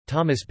Henry,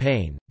 Thomas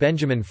Paine,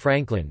 Benjamin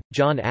Franklin,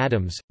 John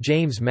Adams,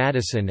 James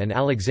Madison and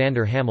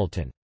Alexander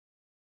Hamilton.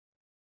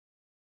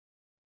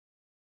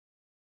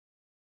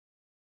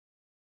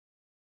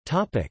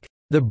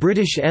 The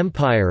British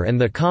Empire and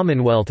the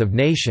Commonwealth of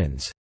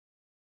Nations.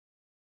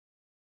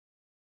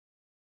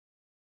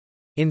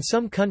 In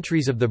some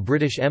countries of the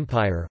British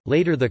Empire,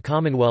 later the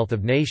Commonwealth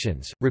of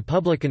Nations,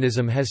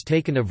 republicanism has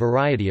taken a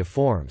variety of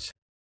forms.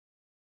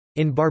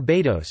 In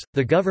Barbados,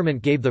 the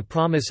government gave the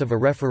promise of a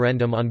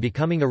referendum on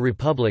becoming a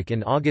republic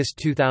in August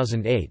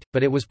 2008,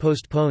 but it was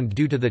postponed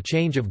due to the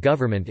change of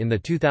government in the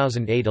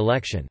 2008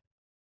 election.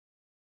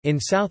 In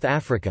South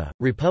Africa,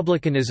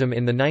 republicanism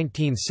in the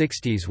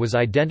 1960s was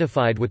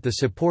identified with the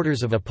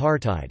supporters of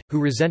apartheid, who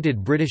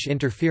resented British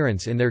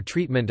interference in their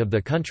treatment of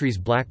the country's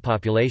black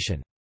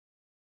population.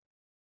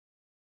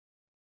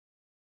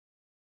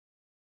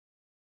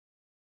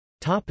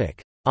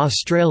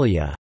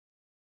 Australia.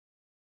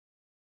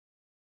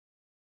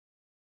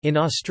 In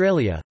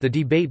Australia, the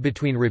debate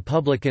between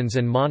Republicans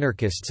and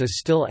monarchists is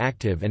still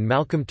active, and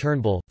Malcolm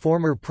Turnbull,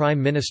 former Prime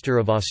Minister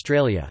of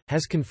Australia,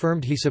 has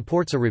confirmed he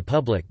supports a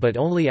republic but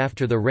only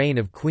after the reign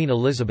of Queen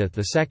Elizabeth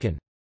II.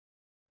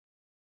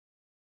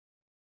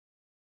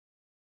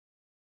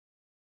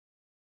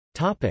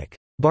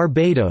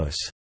 Barbados.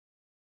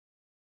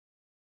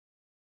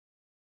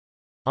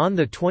 On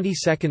the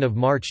 22nd of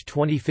March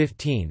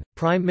 2015,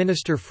 Prime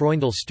Minister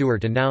Freundel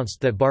Stuart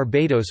announced that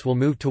Barbados will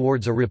move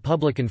towards a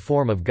republican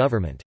form of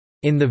government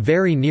in the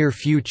very near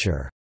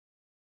future.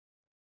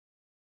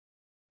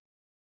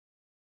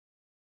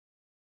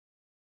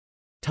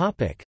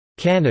 Topic: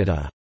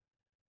 Canada.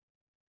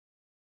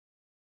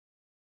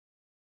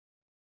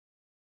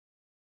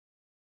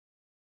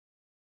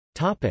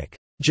 Topic: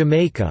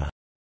 Jamaica.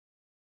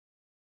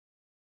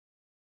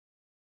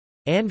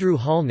 Andrew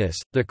Holness,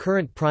 the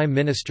current Prime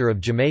Minister of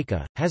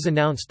Jamaica, has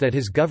announced that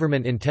his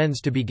government intends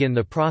to begin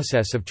the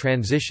process of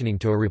transitioning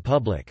to a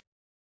republic.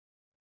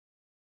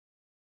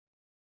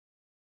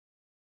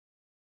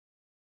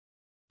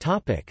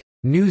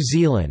 New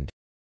Zealand.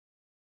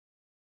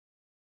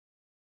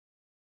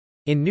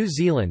 In New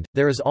Zealand,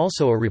 there is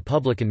also a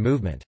republican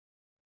movement.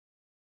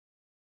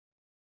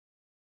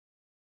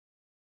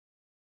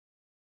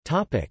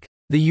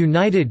 The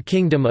United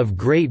Kingdom of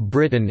Great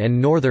Britain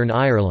and Northern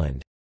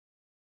Ireland.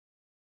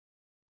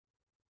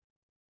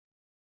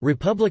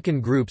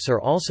 Republican groups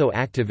are also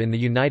active in the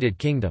United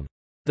Kingdom.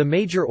 The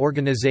major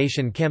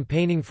organisation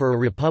campaigning for a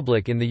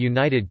republic in the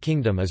United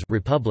Kingdom is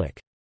Republic.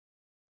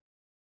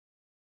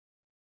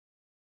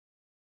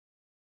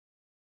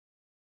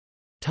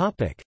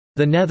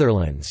 The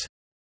Netherlands.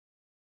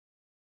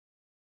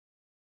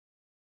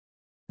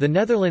 The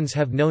Netherlands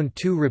have known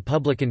two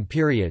republican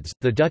periods,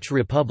 the Dutch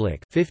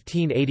Republic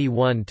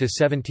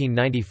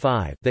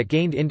 (1581–1795) that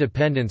gained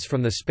independence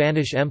from the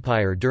Spanish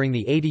Empire during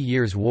the 80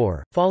 Years'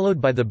 War,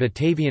 followed by the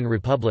Batavian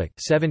Republic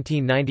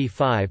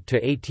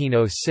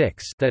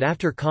 (1795–1806) that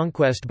after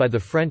conquest by the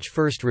French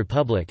First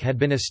Republic had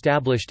been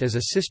established as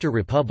a sister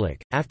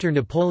republic. After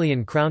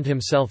Napoleon crowned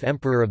himself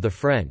Emperor of the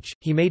French,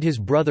 he made his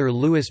brother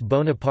Louis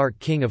Bonaparte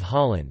King of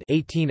Holland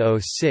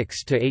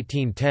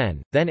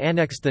 (1806–1810), then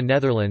annexed the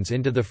Netherlands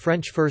into the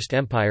French First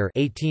Empire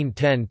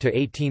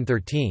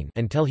 1810–1813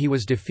 until he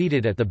was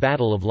defeated at the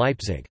Battle of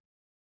Leipzig.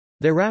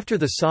 Thereafter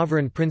the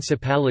Sovereign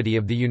Principality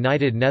of the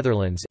United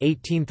Netherlands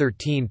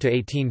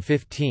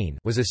 1813–1815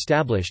 was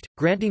established,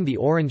 granting the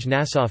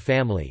Orange-Nassau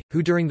family,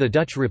 who during the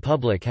Dutch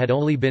Republic had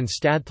only been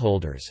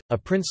stadtholders, a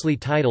princely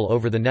title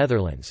over the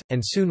Netherlands,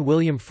 and soon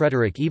William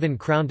Frederick even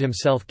crowned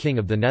himself King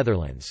of the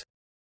Netherlands.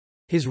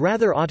 His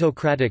rather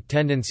autocratic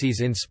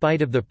tendencies in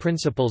spite of the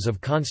principles of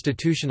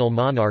constitutional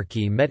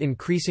monarchy met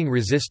increasing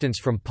resistance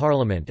from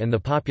Parliament and the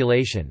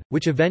population,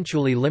 which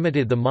eventually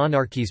limited the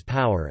monarchy's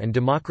power and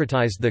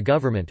democratized the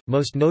government,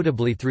 most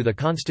notably through the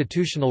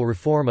constitutional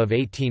reform of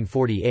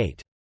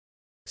 1848.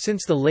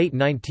 Since the late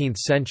 19th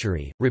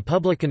century,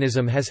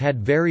 republicanism has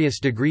had various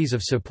degrees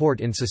of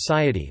support in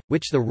society,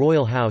 which the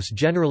royal house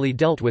generally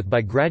dealt with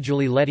by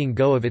gradually letting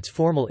go of its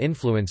formal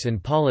influence in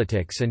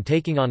politics and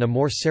taking on a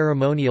more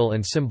ceremonial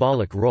and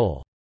symbolic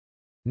role.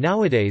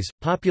 Nowadays,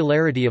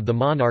 popularity of the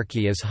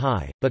monarchy is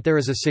high, but there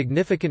is a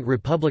significant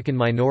republican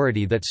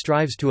minority that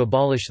strives to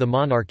abolish the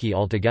monarchy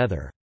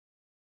altogether.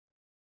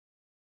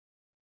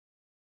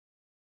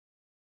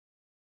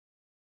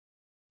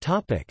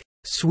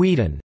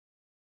 Sweden.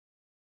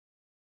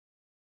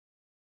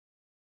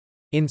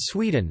 In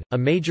Sweden, a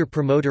major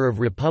promoter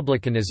of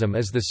republicanism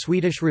is the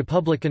Swedish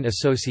Republican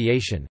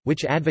Association,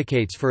 which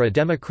advocates for a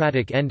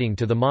democratic ending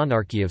to the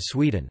monarchy of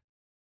Sweden.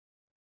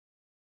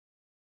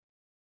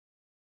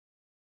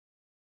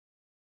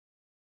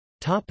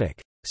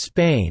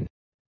 Spain.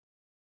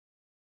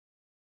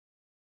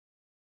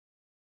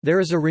 There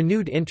is a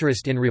renewed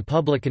interest in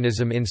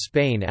republicanism in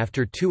Spain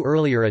after two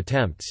earlier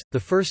attempts, the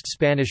First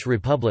Spanish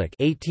Republic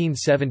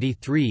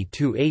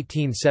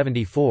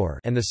 (1873–1874)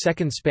 and the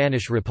Second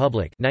Spanish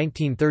Republic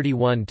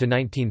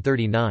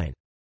 (1931–1939).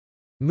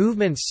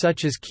 Movements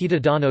such as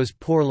Ciudadanos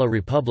por la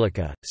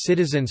República,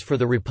 Citizens for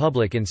the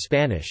Republic in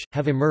Spanish,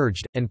 have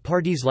emerged, and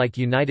parties like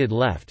United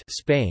Left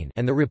Spain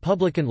and the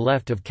Republican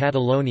Left of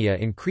Catalonia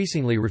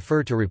increasingly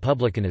refer to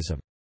republicanism.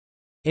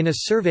 In a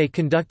survey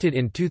conducted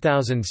in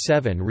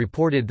 2007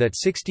 reported that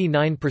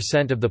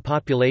 69% of the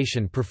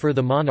population prefer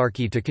the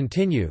monarchy to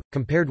continue,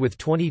 compared with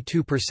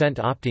 22%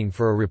 opting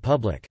for a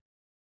republic.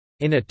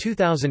 In a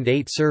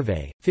 2008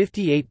 survey,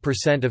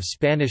 58% of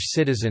Spanish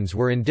citizens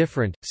were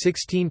indifferent,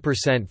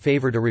 16%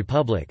 favored a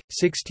republic,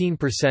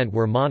 16%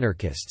 were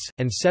monarchists,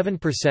 and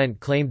 7%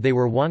 claimed they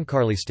were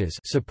Juancarlistas,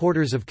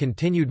 supporters of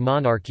continued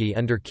monarchy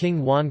under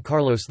King Juan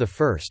Carlos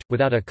I,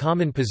 without a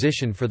common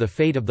position for the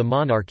fate of the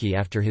monarchy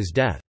after his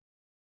death.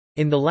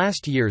 In the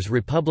last years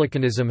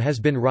republicanism has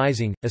been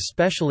rising,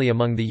 especially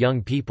among the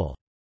young people.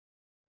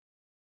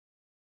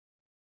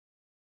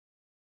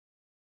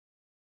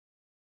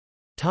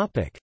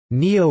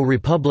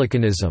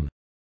 Neo-republicanism.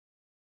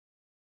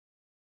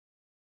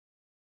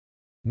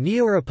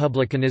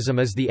 Neo-republicanism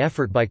is the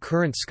effort by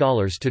current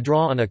scholars to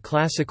draw on a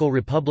classical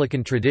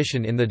republican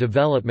tradition in the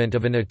development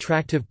of an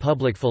attractive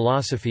public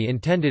philosophy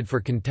intended for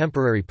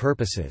contemporary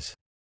purposes.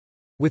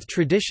 With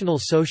traditional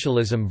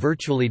socialism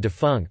virtually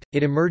defunct,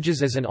 it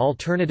emerges as an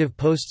alternative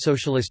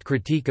post-socialist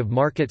critique of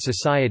market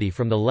society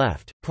from the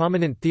left.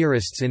 Prominent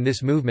theorists in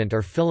this movement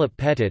are Philip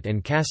Pettit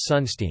and Cass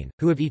Sunstein,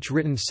 who have each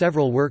written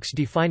several works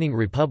defining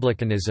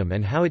republicanism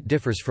and how it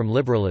differs from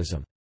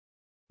liberalism.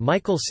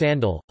 Michael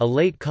Sandel, a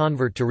late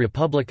convert to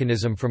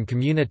republicanism from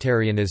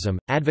communitarianism,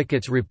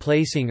 advocates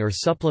replacing or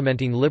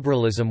supplementing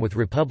liberalism with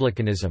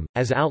republicanism,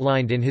 as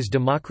outlined in his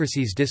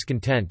Democracy's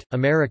Discontent,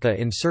 America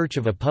in Search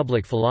of a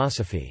Public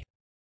Philosophy.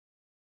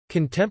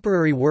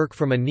 Contemporary work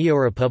from a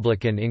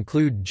neo-republican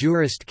include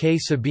jurist K.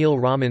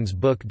 Sabeel Rahman's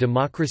book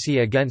Democracy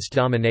Against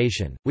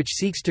Domination, which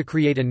seeks to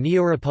create a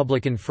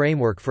neo-republican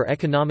framework for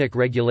economic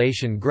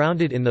regulation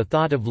grounded in the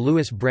thought of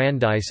Louis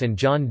Brandeis and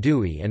John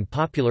Dewey and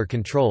popular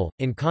control,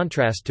 in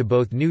contrast to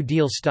both New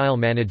Deal-style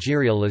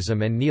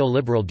managerialism and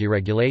neoliberal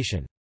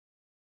deregulation.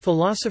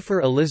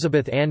 Philosopher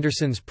Elizabeth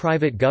Anderson's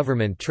Private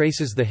Government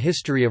traces the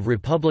history of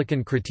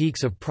Republican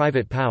critiques of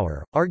private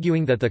power,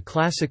 arguing that the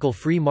classical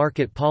free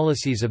market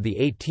policies of the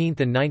 18th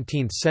and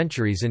 19th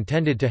centuries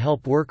intended to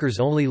help workers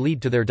only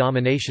lead to their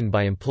domination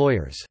by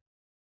employers.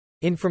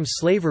 In From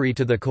Slavery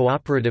to the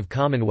Cooperative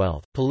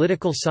Commonwealth,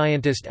 political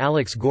scientist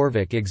Alex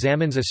Gorvick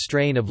examines a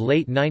strain of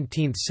late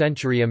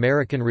 19th-century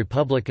American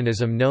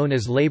republicanism known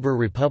as labor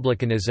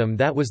republicanism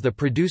that was the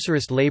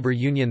producerist labor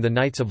union the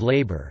Knights of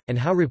Labor, and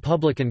how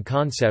republican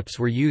concepts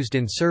were used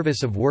in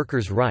service of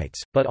workers' rights,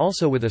 but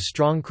also with a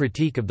strong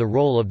critique of the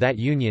role of that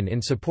union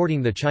in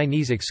supporting the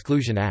Chinese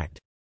Exclusion Act.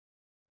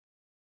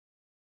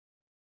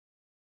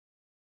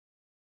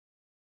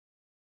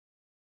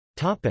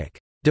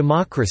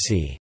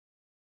 Democracy.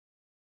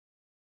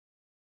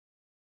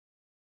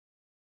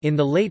 In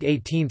the late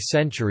 18th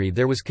century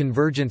there was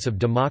convergence of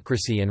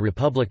democracy and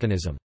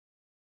republicanism.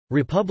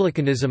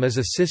 Republicanism is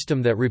a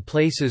system that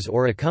replaces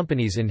or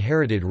accompanies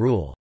inherited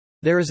rule.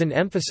 There is an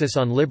emphasis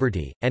on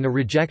liberty, and a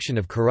rejection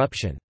of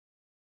corruption.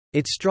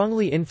 It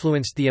strongly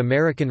influenced the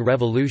American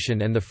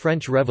Revolution and the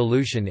French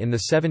Revolution in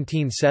the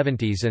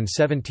 1770s and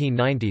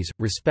 1790s,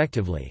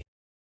 respectively.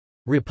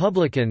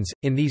 Republicans,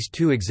 in these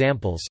two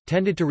examples,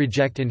 tended to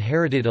reject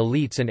inherited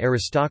elites and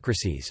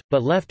aristocracies,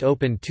 but left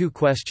open two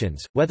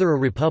questions: whether a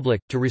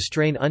republic, to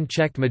restrain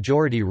unchecked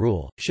majority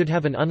rule, should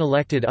have an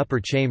unelected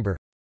upper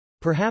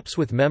chamber—perhaps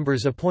with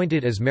members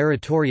appointed as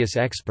meritorious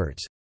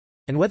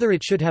experts—and whether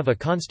it should have a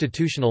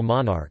constitutional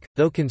monarch.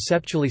 Though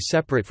conceptually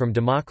separate from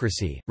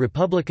democracy,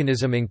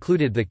 republicanism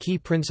included the key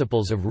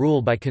principles of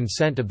rule by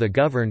consent of the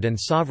governed and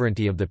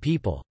sovereignty of the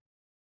people.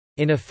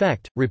 In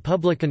effect,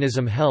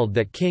 republicanism held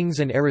that kings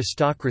and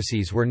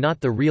aristocracies were not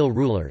the real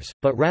rulers,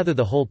 but rather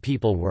the whole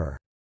people were.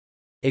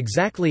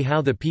 Exactly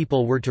how the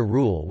people were to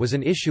rule was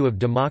an issue of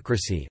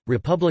democracy.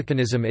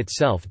 Republicanism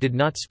itself did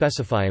not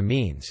specify a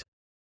means.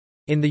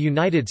 In the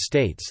United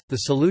States, the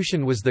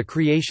solution was the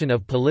creation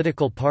of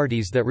political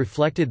parties that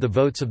reflected the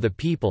votes of the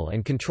people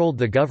and controlled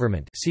the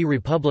government. See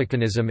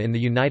Republicanism in the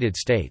United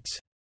States.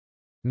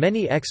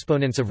 Many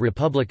exponents of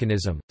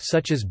republicanism,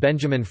 such as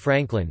Benjamin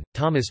Franklin,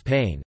 Thomas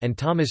Paine, and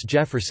Thomas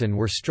Jefferson,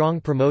 were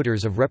strong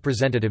promoters of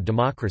representative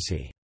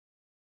democracy.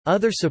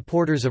 Other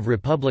supporters of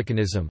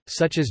republicanism,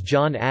 such as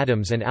John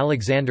Adams and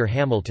Alexander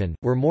Hamilton,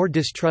 were more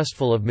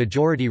distrustful of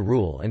majority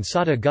rule and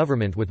sought a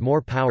government with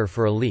more power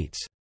for elites.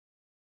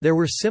 There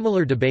were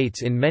similar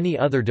debates in many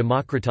other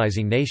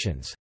democratizing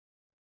nations.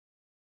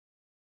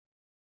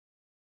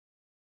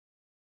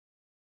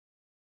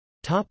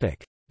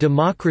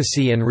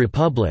 Democracy and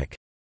republic.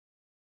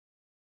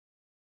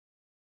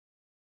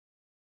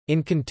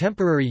 In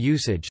contemporary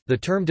usage, the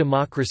term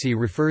democracy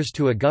refers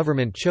to a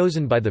government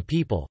chosen by the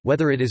people,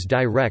 whether it is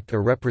direct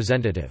or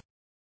representative.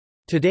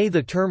 Today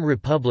the term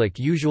republic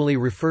usually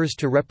refers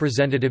to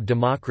representative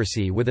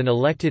democracy with an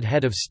elected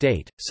head of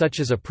state,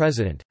 such as a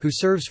president, who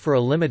serves for a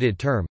limited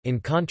term, in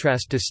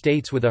contrast to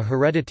states with a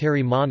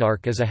hereditary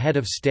monarch as a head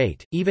of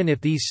state, even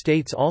if these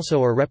states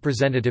also are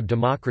representative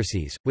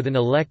democracies, with an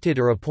elected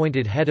or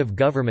appointed head of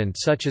government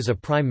such as a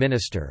prime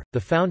minister. The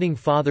Founding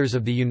Fathers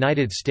of the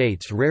United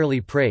States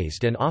rarely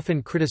praised and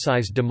often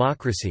criticized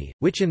democracy,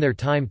 which in their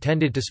time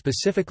tended to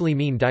specifically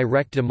mean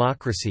direct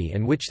democracy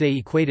and which they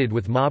equated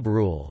with mob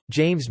rule.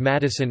 James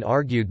Madison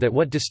argued that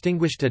what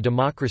distinguished a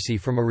democracy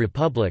from a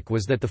republic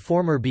was that the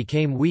former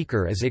became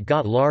weaker as it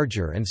got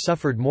larger and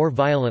suffered more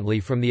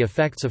violently from the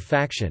effects of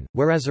faction,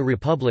 whereas a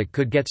republic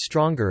could get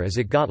stronger as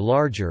it got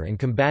larger and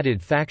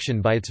combated faction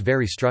by its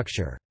very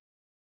structure.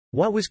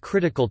 What was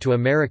critical to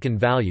American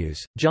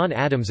values, John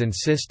Adams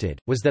insisted,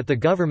 was that the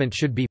government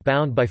should be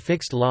bound by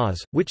fixed laws,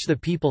 which the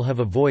people have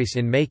a voice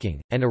in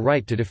making, and a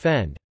right to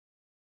defend.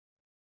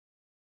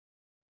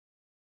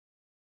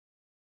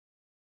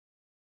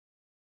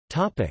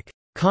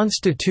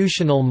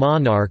 Constitutional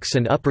monarchs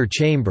and upper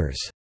chambers.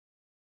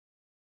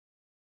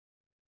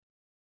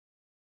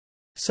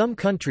 Some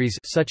countries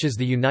such as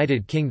the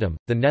United Kingdom,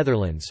 the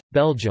Netherlands,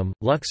 Belgium,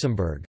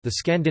 Luxembourg, the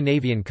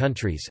Scandinavian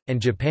countries,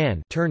 and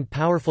Japan turned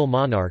powerful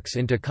monarchs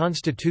into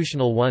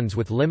constitutional ones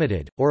with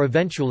limited, or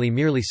eventually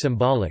merely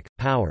symbolic,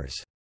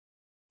 powers.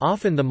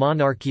 Often the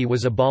monarchy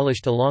was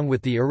abolished along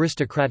with the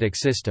aristocratic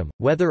system,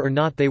 whether or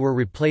not they were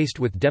replaced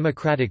with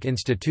democratic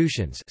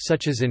institutions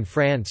such as in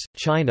France,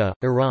 China,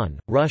 Iran,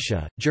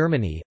 Russia,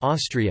 Germany,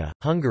 Austria,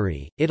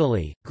 Hungary,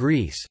 Italy,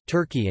 Greece,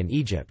 Turkey and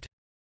Egypt.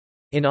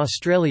 In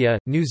Australia,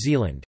 New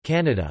Zealand,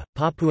 Canada,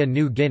 Papua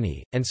New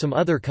Guinea, and some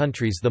other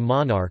countries the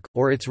monarch,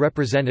 or its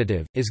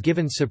representative, is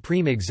given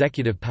supreme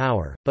executive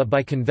power, but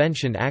by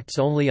convention acts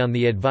only on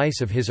the advice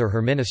of his or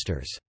her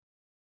ministers.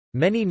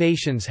 Many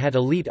nations had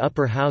elite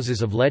upper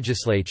houses of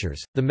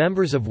legislatures, the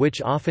members of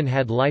which often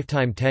had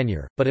lifetime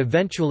tenure, but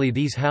eventually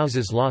these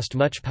houses lost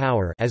much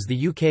power, as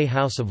the UK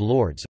House of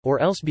Lords, or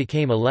else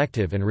became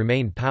elective and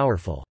remained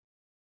powerful.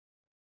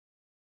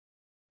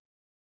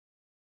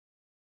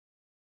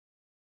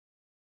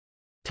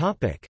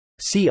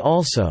 See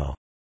also: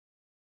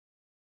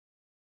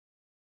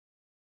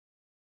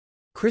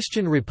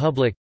 Christian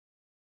Republic,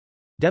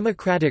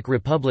 Democratic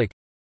Republic,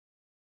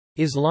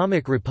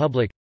 Islamic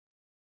Republic,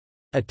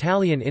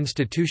 Italian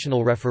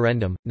institutional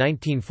referendum,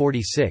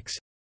 1946,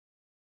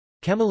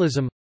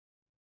 Kemalism,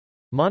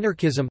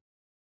 Monarchism,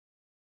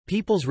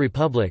 People's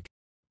Republic,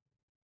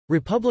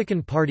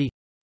 Republican Party,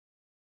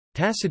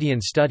 Tacidian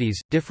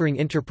studies, differing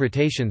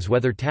interpretations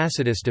whether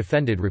Tacitus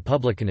defended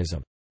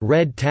republicanism,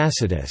 red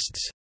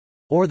Tacidists,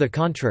 or the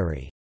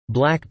contrary,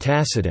 black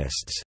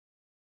Tacidists.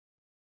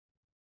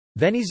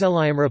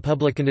 Venezuelan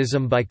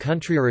republicanism by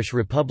country. Irish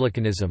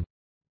republicanism,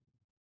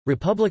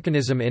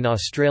 Republicanism in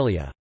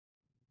Australia,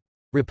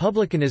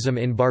 Republicanism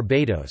in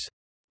Barbados,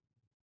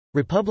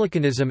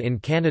 Republicanism in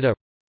Canada,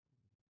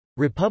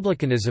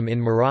 Republicanism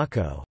in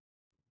Morocco,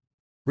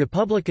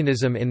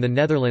 Republicanism in the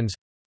Netherlands,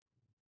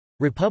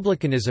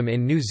 Republicanism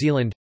in New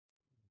Zealand,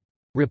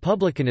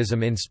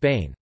 Republicanism in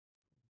Spain,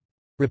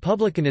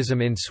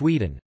 Republicanism in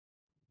Sweden,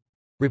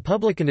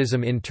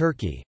 Republicanism in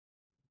Turkey,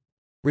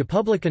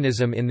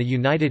 Republicanism in the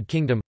United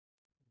Kingdom,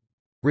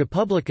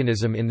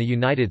 Republicanism in the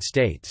United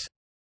States.